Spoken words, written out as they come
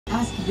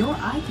Ask your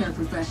eye care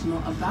professional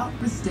about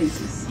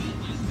Restasis.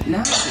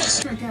 Now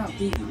check out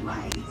these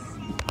lights.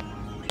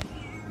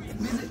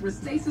 Visit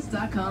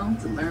Restasis.com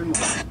to learn more.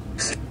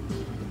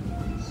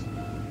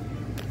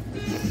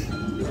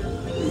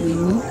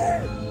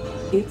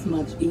 It's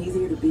much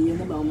easier to be in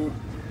the moment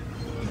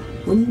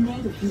when you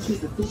know the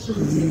future's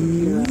officially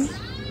taken care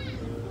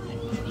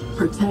of.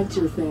 Protect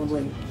your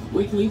family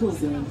with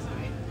LegalZoom.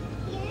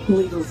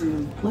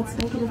 LegalZoom, let's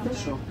make it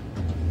official.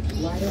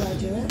 Why do I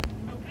do it?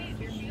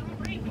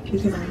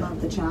 Because I love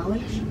the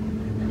challenge?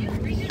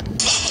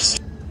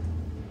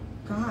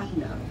 God,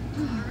 no.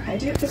 I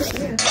do it for the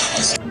fear.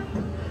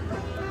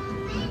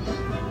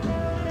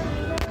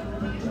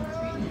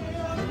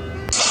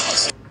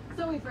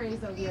 Zoe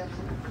Frazo here.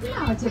 You know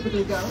how it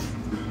typically goes.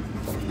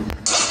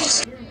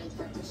 If you're in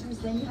tract issues,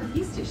 then you have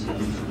yeast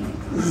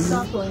issues.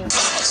 Stop going up.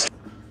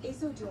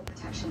 Azo Dual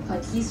Protection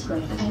fights yeast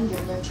growth and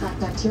urinary tract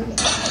bacteria.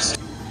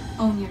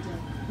 Own your day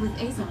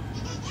with Azo.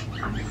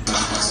 I'm so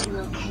glad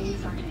you're okay,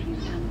 Sergeant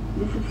Houston.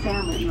 This is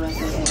Sam with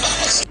USAA.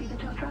 See the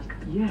tow truck?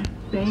 Yes,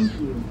 thank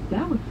you.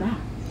 That was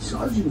fast.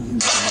 Sergeant Houston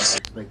never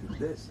expected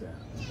this to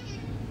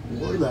happen.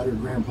 Worried about her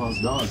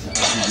grandpa's dog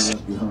house she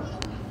left behind.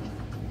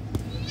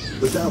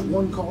 But that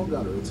one call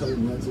got her a tow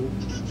rental,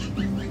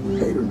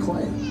 paid her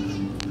claim,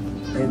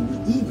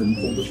 and we even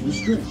pulled a few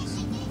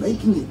strings,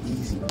 making it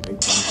easy to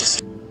make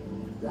things.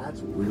 That's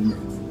what we're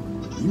made for.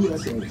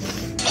 USA.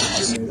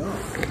 We're made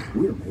of.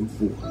 We're made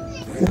for.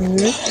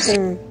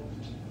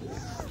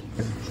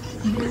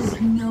 There's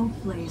no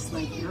place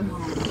like your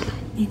home.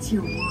 It's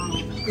your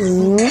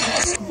world.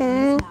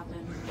 Happen.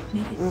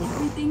 Make it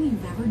everything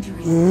you've ever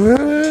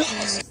dreamed.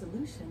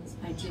 Solutions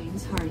by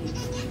James Hardy.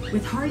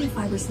 With Hardy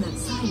Fiber Cement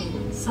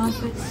siding,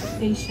 soffits,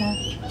 fascia,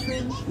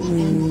 trim,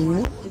 and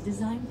more, the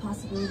design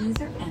possibilities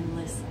are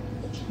endless.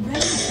 Ready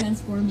to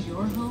transform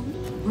your home?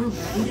 We're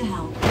ready to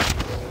help.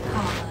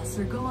 Call us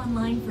or go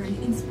online for an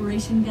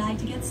inspiration guide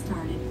to get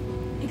started.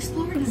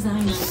 Explore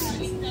design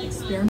options, experiment.